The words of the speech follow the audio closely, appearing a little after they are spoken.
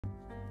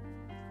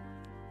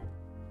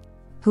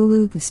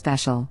Hulu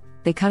special,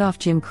 they cut off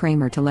Jim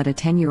Cramer to let a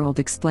 10-year-old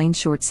explain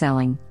short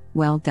selling.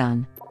 Well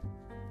done.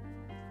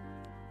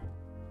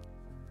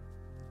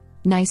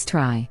 Nice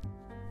try.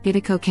 Get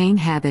a cocaine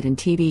habit and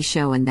TV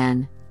show and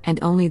then, and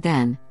only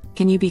then,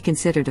 can you be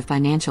considered a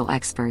financial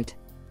expert.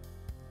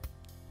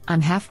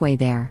 I'm halfway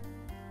there.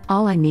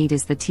 All I need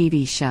is the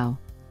TV show.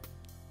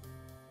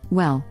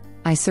 Well,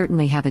 I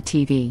certainly have a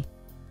TV.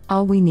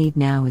 All we need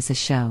now is a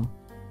show.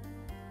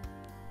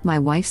 My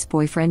wife's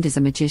boyfriend is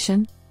a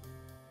magician?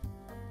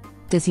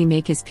 Does he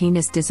make his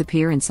penis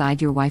disappear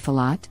inside your wife a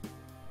lot?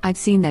 I've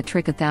seen that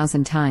trick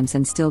 1,000 times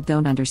and still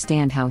don't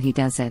understand how he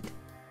does it.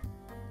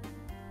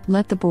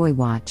 Let the boy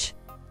watch.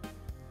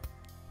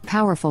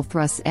 Powerful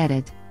thrusts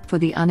edit, for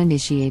the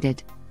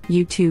uninitiated,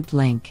 YouTube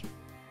link.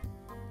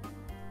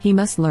 He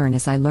must learn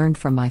as I learned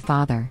from my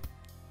father.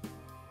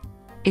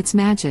 It's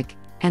magic,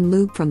 and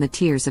lube from the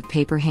tears of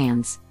paper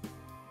hands.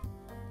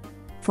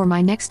 For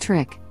my next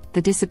trick,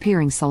 the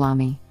disappearing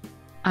salami.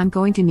 I'm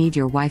going to need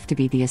your wife to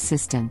be the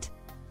assistant.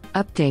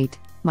 Update,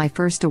 my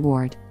first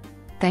award.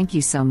 Thank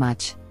you so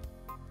much.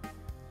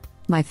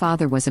 My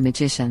father was a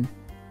magician.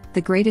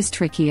 The greatest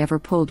trick he ever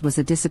pulled was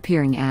a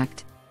disappearing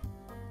act.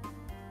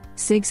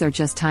 SIGs are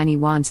just tiny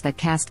wands that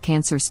cast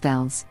cancer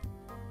spells.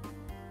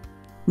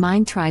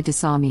 Mine tried to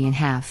saw me in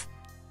half.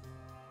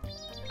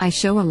 I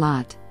show a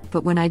lot,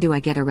 but when I do I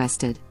get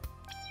arrested.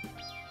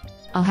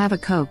 I'll have a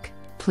Coke,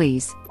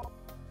 please.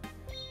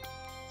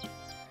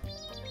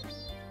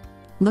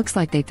 Looks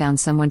like they found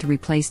someone to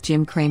replace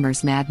Jim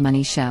Cramer's Mad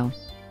Money show.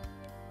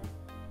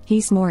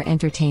 He's more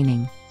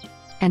entertaining.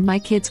 And my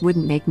kids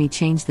wouldn't make me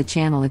change the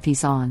channel if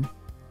he's on.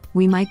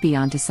 We might be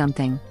onto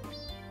something.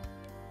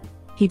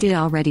 He did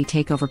already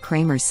take over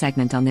Cramer's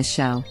segment on this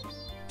show.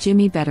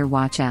 Jimmy better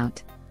watch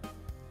out.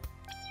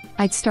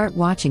 I'd start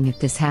watching if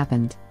this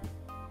happened.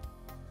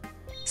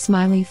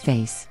 Smiley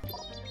face.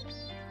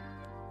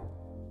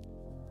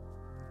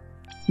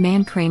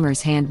 Man,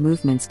 Cramer's hand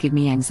movements give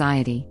me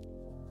anxiety.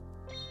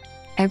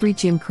 Every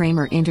Jim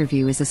Cramer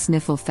interview is a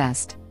sniffle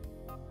fest.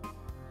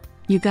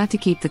 You got to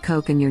keep the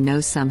Coke in your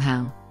nose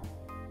somehow.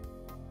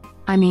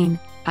 I mean,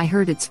 I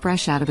heard it's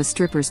fresh out of a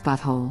stripper's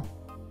butthole.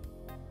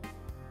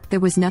 There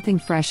was nothing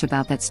fresh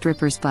about that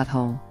stripper's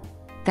butthole.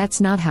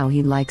 That's not how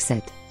he likes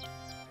it.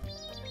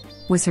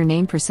 Was her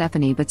name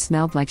Persephone but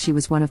smelled like she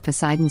was one of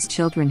Poseidon's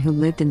children who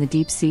lived in the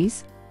deep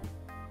seas?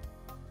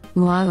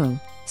 Wow,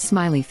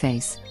 smiley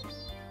face.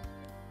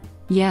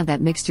 Yeah,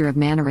 that mixture of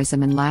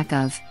mannerism and lack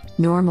of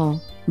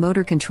normal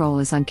motor control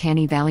is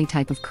uncanny valley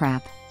type of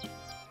crap.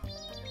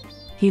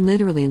 He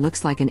literally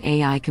looks like an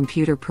AI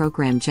computer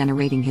program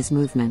generating his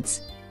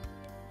movements.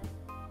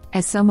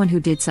 As someone who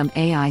did some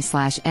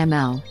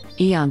AI/ML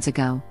eons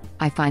ago,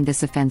 I find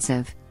this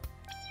offensive.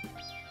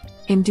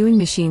 I'm doing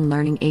machine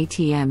learning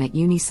ATM at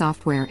uni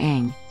software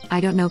ang. I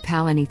don't know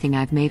pal, anything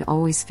I've made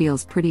always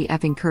feels pretty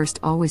effing cursed,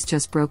 always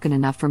just broken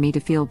enough for me to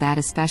feel bad,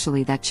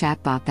 especially that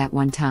chatbot that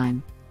one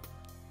time.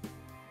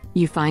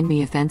 You find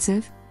me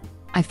offensive?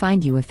 I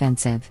find you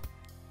offensive.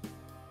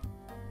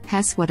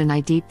 Hess, what an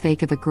deep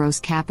fake of a gross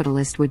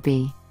capitalist would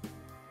be.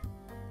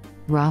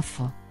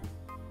 Ruffle.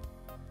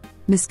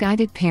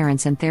 Misguided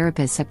parents and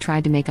therapists have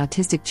tried to make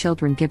autistic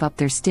children give up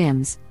their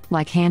stims,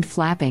 like hand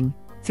flapping,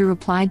 through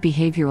applied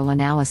behavioral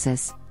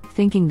analysis,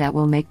 thinking that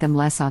will make them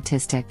less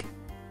autistic.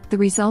 The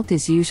result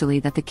is usually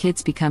that the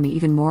kids become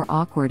even more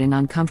awkward and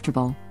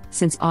uncomfortable,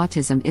 since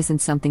autism isn't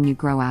something you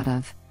grow out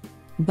of.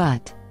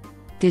 But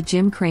did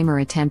Jim Cramer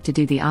attempt to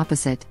do the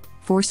opposite,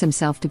 force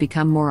himself to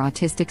become more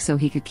autistic so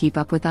he could keep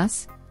up with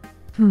us?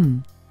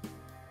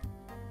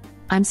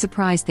 I'm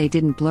surprised they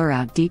didn't blur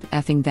out deep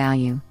effing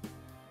value.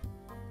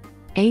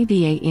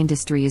 ABA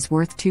industry is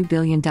worth $2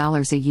 billion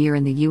a year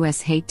in the US.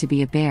 Hate to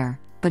be a bear,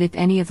 but if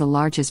any of the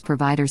largest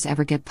providers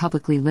ever get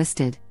publicly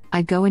listed,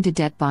 I'd go into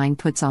debt buying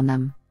puts on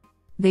them.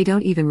 They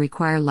don't even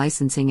require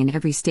licensing in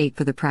every state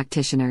for the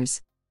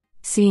practitioners.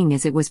 Seeing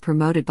as it was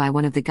promoted by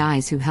one of the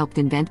guys who helped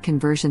invent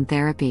conversion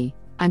therapy,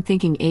 I'm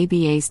thinking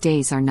ABA's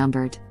days are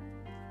numbered.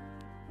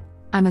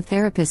 I'm a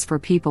therapist for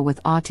people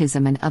with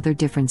autism and other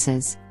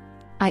differences.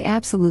 I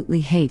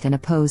absolutely hate and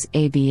oppose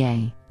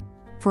ABA.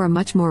 For a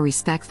much more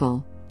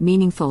respectful,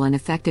 meaningful and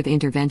effective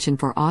intervention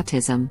for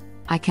autism,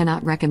 I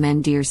cannot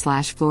recommend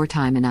deer/floor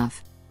time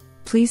enough.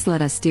 Please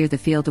let us steer the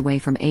field away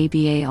from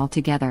ABA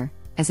altogether,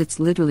 as it's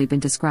literally been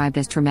described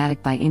as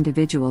traumatic by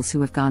individuals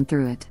who have gone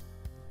through it.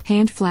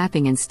 Hand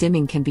flapping and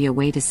stimming can be a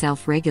way to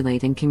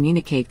self-regulate and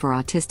communicate for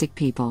autistic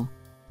people.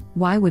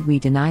 Why would we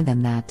deny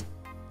them that?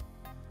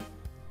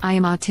 I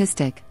am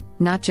autistic,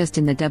 not just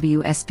in the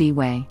WSB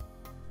way.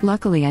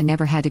 Luckily I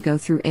never had to go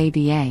through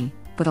ABA,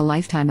 but a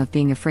lifetime of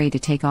being afraid to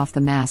take off the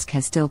mask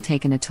has still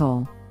taken a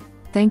toll.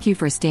 Thank you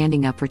for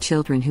standing up for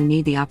children who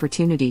need the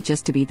opportunity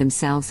just to be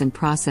themselves and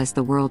process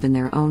the world in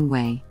their own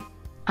way.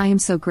 I am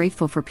so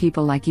grateful for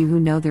people like you who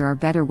know there are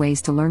better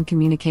ways to learn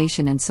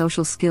communication and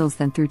social skills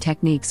than through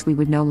techniques we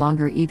would no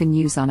longer even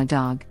use on a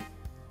dog.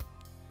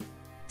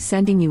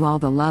 Sending you all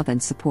the love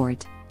and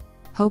support.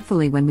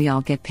 Hopefully, when we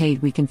all get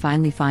paid, we can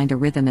finally find a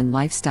rhythm and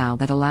lifestyle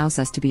that allows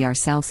us to be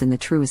ourselves in the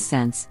truest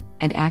sense,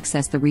 and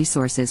access the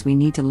resources we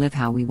need to live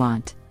how we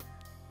want.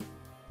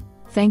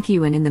 Thank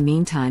you, and in the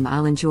meantime,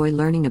 I'll enjoy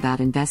learning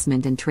about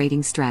investment and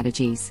trading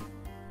strategies.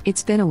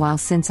 It's been a while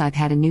since I've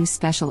had a new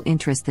special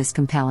interest this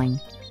compelling.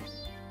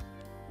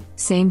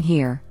 Same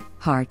here,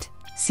 heart.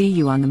 See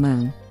you on the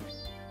moon.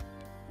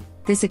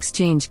 This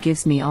exchange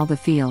gives me all the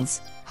feels,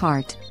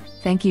 heart.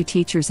 Thank you,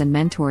 teachers and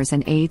mentors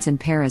and aides and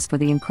paras, for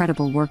the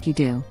incredible work you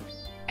do.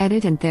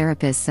 Edit and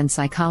therapists and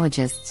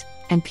psychologists,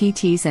 and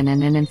PTs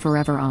and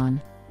forever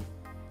on.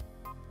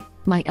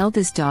 My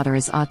eldest daughter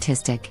is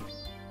autistic.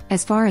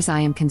 As far as I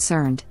am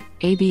concerned,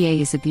 ABA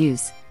is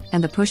abuse,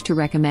 and the push to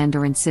recommend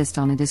or insist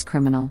on it is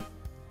criminal.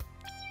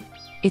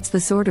 It's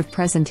the sort of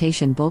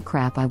presentation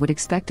bullcrap I would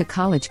expect a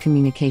college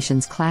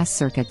communications class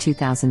circa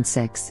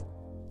 2006.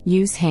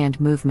 Use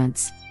hand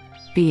movements.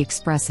 Be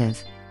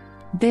expressive.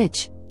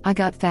 Bitch, I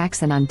got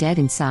facts and I'm dead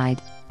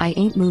inside. I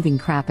ain't moving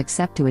crap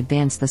except to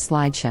advance the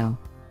slideshow.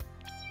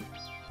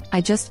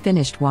 I just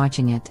finished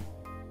watching it.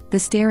 The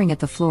staring at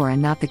the floor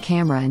and not the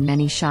camera in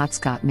many shots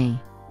got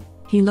me.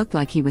 He looked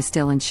like he was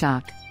still in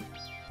shock.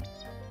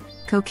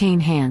 Cocaine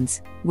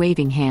hands,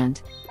 waving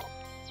hand.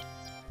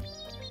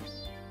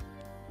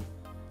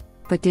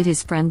 But did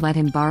his friend let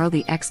him borrow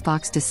the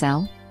Xbox to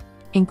sell?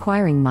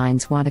 Inquiring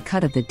minds want a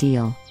cut of the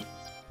deal.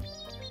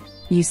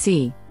 You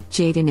see,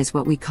 Jaden is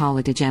what we call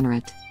a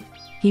degenerate.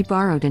 He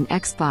borrowed an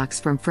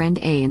Xbox from friend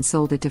A and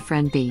sold it to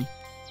friend B.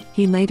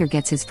 He later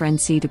gets his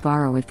friend C to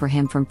borrow it for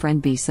him from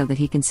friend B so that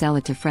he can sell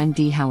it to friend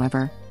D.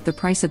 However, the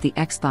price of the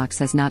Xbox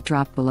has not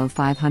dropped below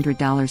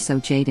 $500, so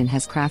Jaden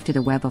has crafted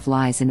a web of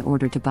lies in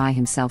order to buy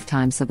himself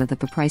time so that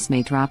the price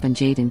may drop and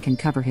Jaden can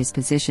cover his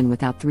position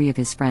without 3 of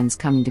his friends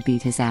coming to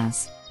beat his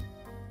ass.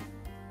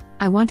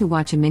 I want to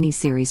watch a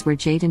mini-series where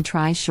Jaden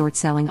tries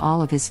short-selling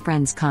all of his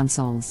friends'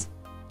 consoles.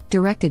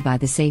 Directed by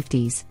the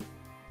Safeties.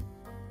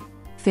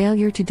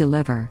 Failure to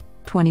deliver,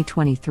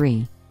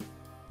 2023.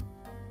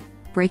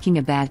 Breaking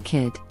a bad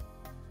kid.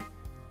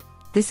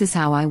 This is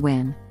how I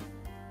win.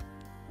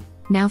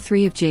 Now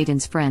 3 of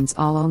Jaden's friends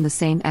all own the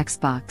same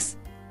Xbox.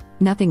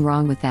 Nothing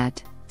wrong with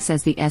that,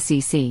 says the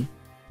SEC.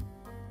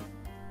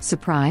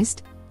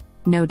 Surprised?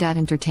 No.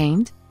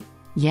 Entertained?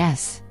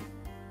 Yes.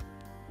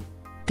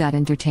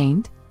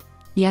 Entertained?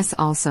 Yes,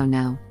 also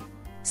no.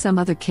 Some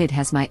other kid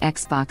has my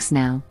Xbox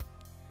now.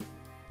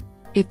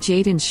 If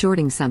Jaden's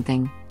shorting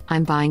something,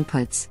 I'm buying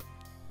puts.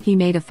 He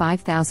made a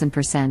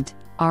 5,000%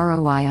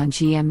 ROI on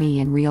GME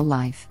in real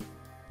life.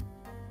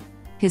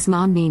 His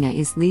mom Nina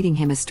is leading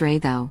him astray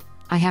though.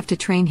 I have to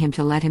train him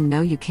to let him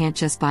know you can't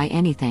just buy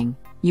anything,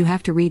 you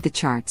have to read the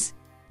charts.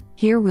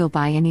 Here we'll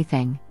buy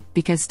anything,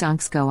 because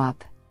stonks go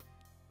up.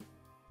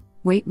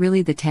 Wait,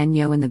 really, the 10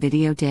 yo in the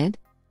video did?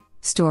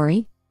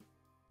 Story?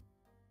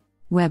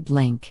 Web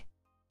link.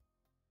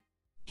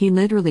 He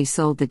literally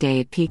sold the day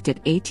it peaked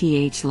at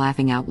ATH,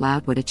 laughing out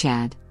loud, what a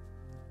Chad.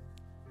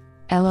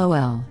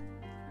 LOL.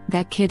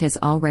 That kid has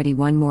already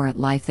won more at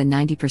life than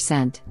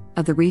 90%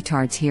 of the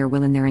retards here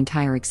will in their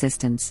entire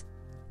existence.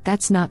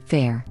 That's not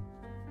fair.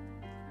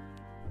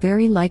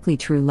 Very likely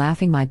true,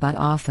 laughing my butt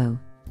off-o.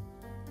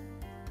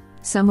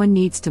 Someone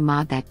needs to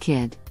mod that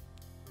kid.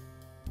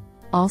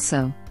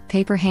 Also,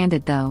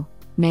 paper-handed though,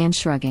 man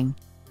shrugging.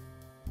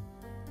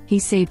 He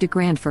saved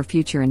 $1,000 for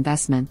future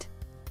investment.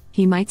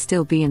 He might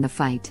still be in the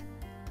fight.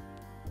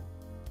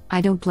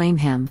 I don't blame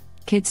him,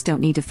 kids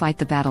don't need to fight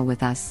the battle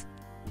with us.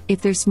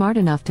 If they're smart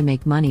enough to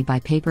make money by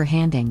paper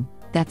handing,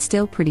 that's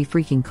still pretty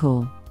freaking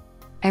cool.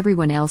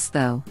 Everyone else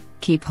though,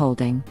 keep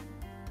holding.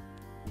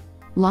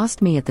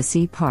 Lost me at the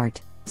C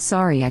part,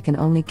 sorry I can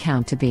only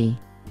count to B.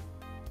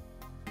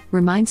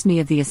 Reminds me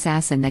of the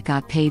assassin that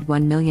got paid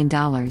 $1 million,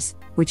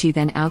 which he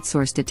then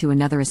outsourced it to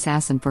another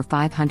assassin for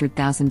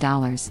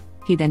 $500,000.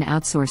 He then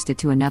outsourced it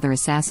to another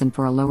assassin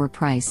for a lower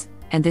price,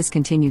 and this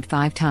continued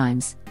 5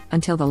 times,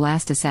 until the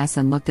last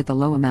assassin looked at the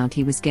low amount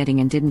he was getting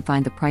and didn't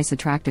find the price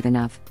attractive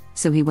enough,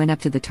 so he went up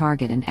to the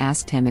target and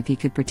asked him if he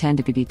could pretend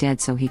to be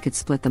dead so he could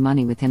split the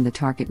money with him. The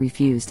target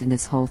refused, and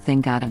this whole thing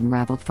got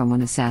unraveled from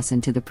one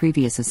assassin to the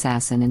previous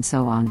assassin and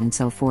so on and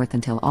so forth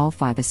until all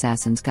 5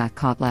 assassins got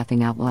caught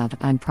laughing out loud.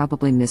 I'm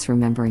probably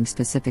misremembering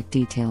specific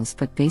details,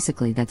 but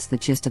basically that's the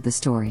gist of the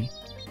story.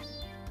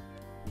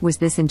 Was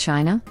this in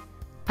China?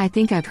 I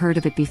think I've heard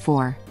of it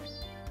before.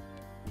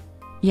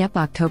 Yep,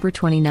 October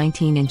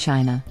 2019 in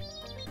China.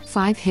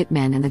 5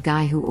 hitmen and the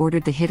guy who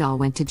ordered the hit all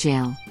went to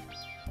jail.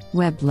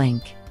 Web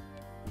link.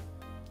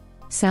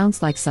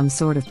 Sounds like some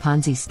sort of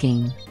Ponzi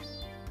scheme.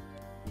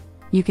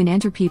 You can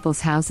enter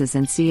people's houses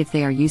and see if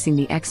they are using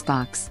the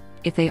Xbox.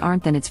 If they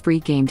aren't, then it's free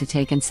game to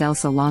take and sell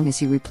so long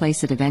as you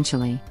replace it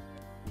eventually.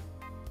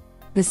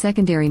 The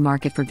secondary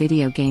market for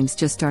video games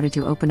just started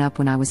to open up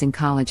when I was in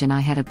college, and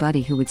I had a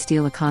buddy who would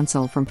steal a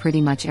console from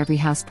pretty much every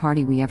house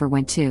party we ever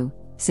went to,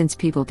 since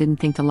people didn't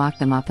think to lock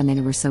them up and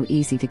they were so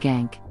easy to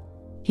gank.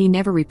 He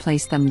never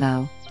replaced them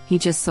though, he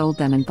just sold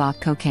them and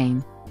bought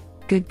cocaine.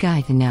 Good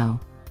guy to know.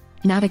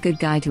 Not a good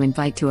guy to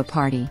invite to a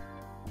party.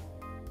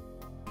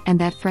 And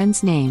that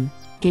friend's name,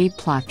 Gabe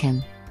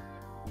Plotkin.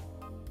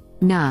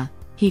 Nah,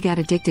 he got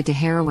addicted to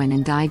heroin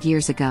and died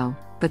years ago,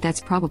 but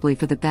that's probably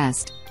for the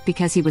best,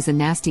 because he was a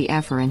nasty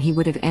effer and he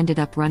would have ended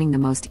up running the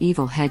most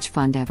evil hedge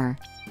fund ever.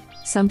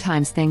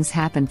 Sometimes things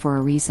happen for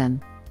a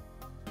reason.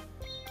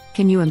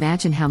 Can you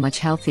imagine how much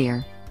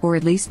healthier, or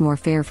at least more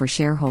fair for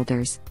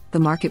shareholders, the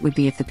market would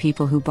be if the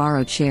people who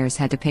borrowed shares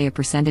had to pay a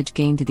percentage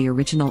gain to the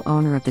original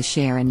owner of the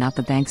share and not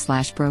the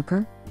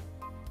bank/broker?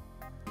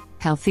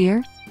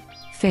 Healthier?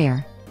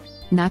 Fair.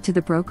 Not to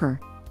the broker.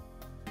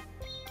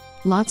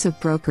 Lots of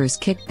brokers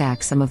kick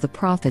back some of the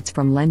profits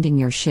from lending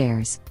your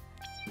shares.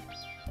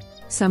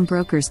 Some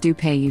brokers do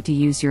pay you to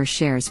use your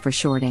shares for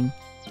shorting.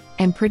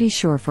 I'm pretty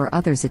sure for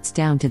others it's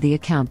down to the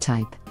account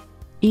type.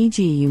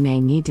 E.g., you may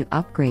need to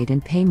upgrade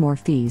and pay more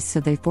fees so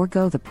they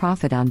forego the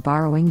profit on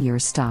borrowing your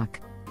stock.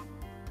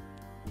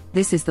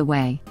 This is the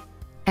way.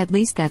 At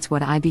least that's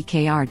what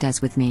IBKR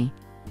does with me.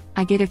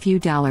 I get a few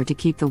dollars to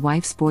keep the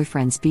wife's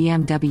boyfriend's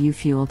BMW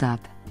fueled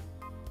up.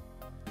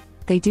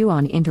 They do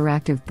on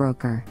Interactive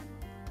Broker.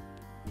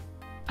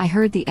 I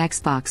heard the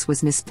Xbox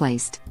was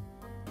misplaced.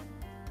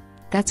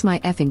 That's my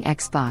effing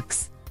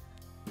Xbox.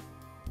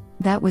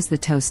 That was the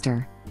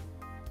toaster.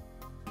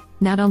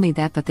 Not only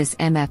that, but this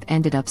MF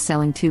ended up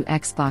selling 2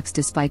 Xbox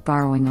despite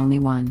borrowing only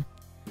one.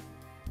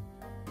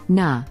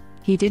 Nah,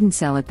 he didn't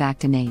sell it back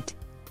to Nate.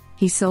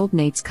 He sold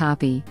Nate's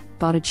copy,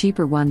 bought a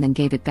cheaper one, then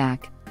gave it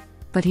back.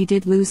 But he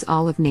did lose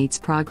all of Nate's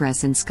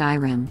progress in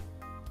Skyrim.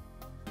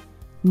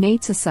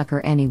 Nate's a sucker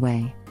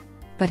anyway.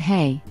 But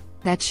hey,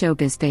 that's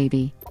showbiz,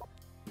 baby.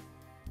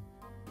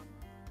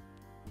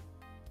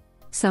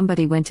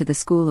 Somebody went to the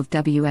school of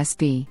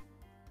WSB.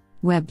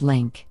 Web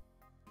link.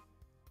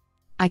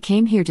 I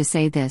came here to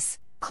say this: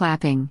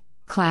 clapping,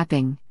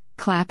 clapping,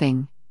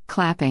 clapping,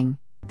 clapping.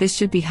 This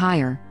should be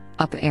higher,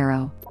 up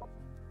arrow.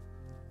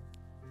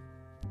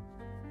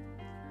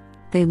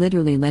 They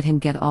literally let him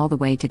get all the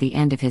way to the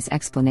end of his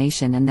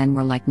explanation and then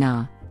were like,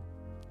 nah.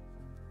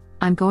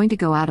 I'm going to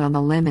go out on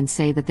a limb and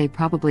say that they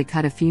probably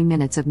cut a few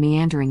minutes of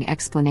meandering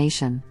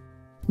explanation.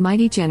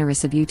 Mighty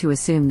generous of you to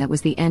assume that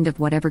was the end of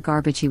whatever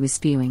garbage he was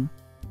spewing.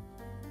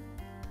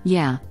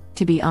 Yeah,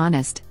 to be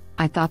honest,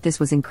 I thought this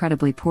was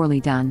incredibly poorly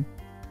done.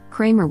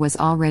 Cramer was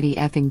already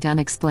effing done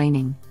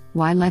explaining.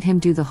 Why let him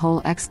do the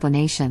whole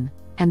explanation,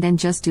 and then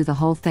just do the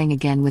whole thing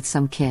again with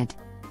some kid?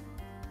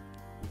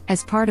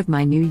 As part of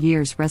my New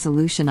Year's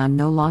resolution, I'm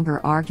no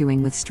longer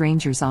arguing with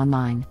strangers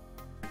online.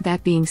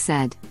 That being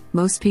said,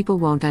 most people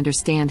won't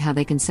understand how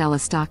they can sell a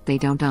stock they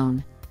don't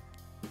own.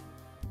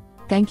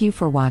 Thank you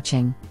for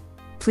watching.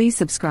 Please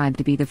subscribe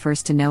to be the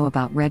first to know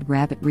about Red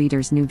Rabbit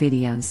Reader's new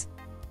videos.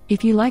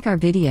 If you like our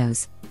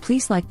videos,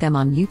 please like them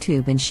on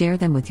YouTube and share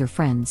them with your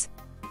friends.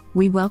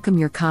 We welcome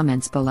your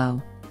comments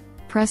below.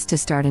 Press to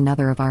start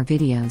another of our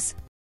videos.